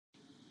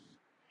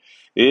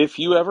If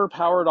you ever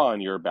powered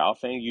on your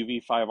Baofeng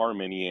UV-5R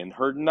Mini and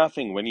heard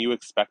nothing when you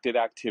expected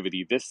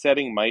activity, this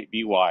setting might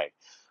be why.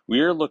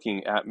 We are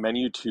looking at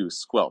Menu 2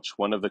 Squelch,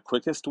 one of the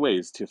quickest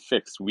ways to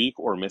fix weak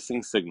or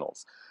missing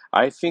signals.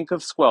 I think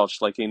of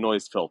Squelch like a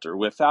noise filter.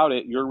 Without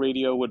it, your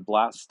radio would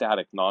blast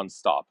static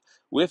nonstop.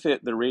 With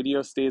it, the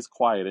radio stays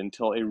quiet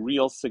until a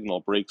real signal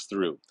breaks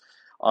through.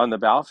 On the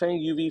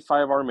Baofeng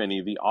UV-5R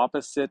Mini, the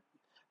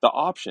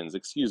options,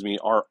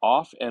 are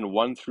off and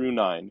 1 through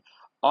 9.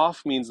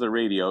 Off means the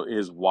radio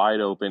is wide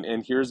open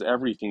and hears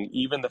everything,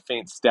 even the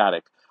faint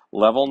static.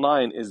 Level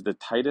 9 is the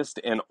tightest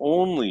and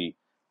only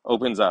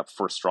opens up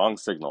for strong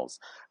signals.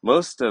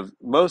 Most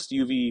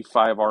UV5R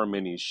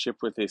minis ship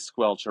with a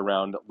squelch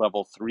around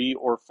level 3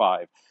 or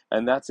 5,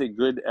 and that's a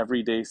good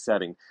everyday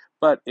setting,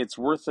 but it's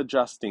worth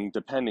adjusting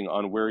depending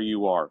on where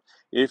you are.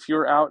 If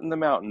you're out in the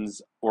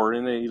mountains or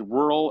in a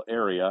rural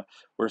area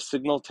where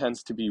signal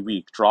tends to be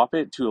weak, drop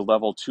it to a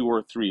level 2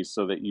 or 3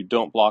 so that you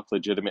don't block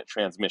legitimate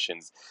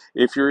transmissions.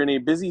 If you're in a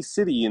busy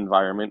city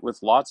environment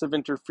with lots of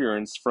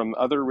interference from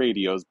other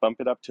radios,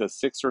 bump it up to a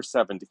 6 or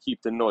 7 to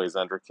keep the noise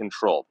under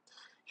control.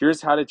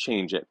 Here's how to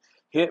change it.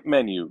 Hit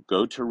Menu,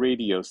 go to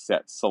Radio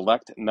Set,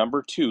 select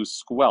number 2,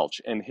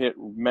 Squelch, and hit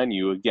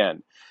Menu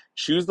again.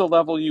 Choose the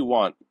level you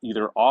want,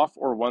 either off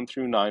or 1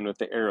 through 9 with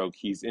the arrow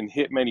keys, and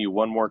hit Menu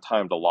one more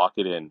time to lock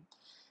it in.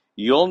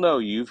 You'll know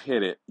you've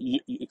hit it.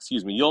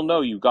 You'll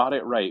know you got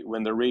it right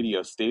when the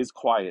radio stays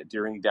quiet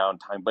during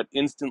downtime, but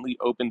instantly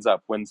opens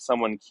up when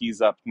someone keys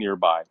up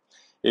nearby.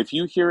 If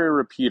you hear a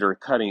repeater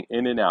cutting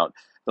in and out,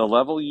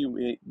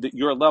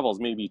 your levels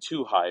may be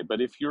too high,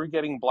 but if you're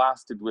getting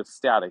blasted with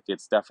static,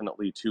 it's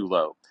definitely too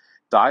low.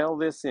 Dial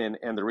this in,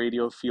 and the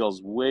radio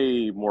feels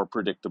way more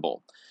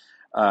predictable,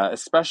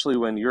 especially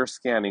when you're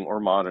scanning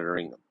or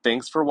monitoring.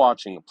 Thanks for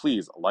watching.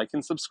 Please like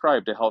and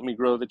subscribe to help me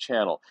grow the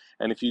channel.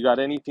 And if you got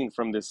anything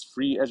from this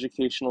free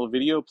educational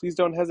video, please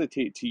don't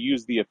hesitate to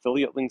use the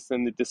affiliate links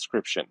in the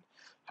description.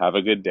 Have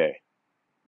a good day.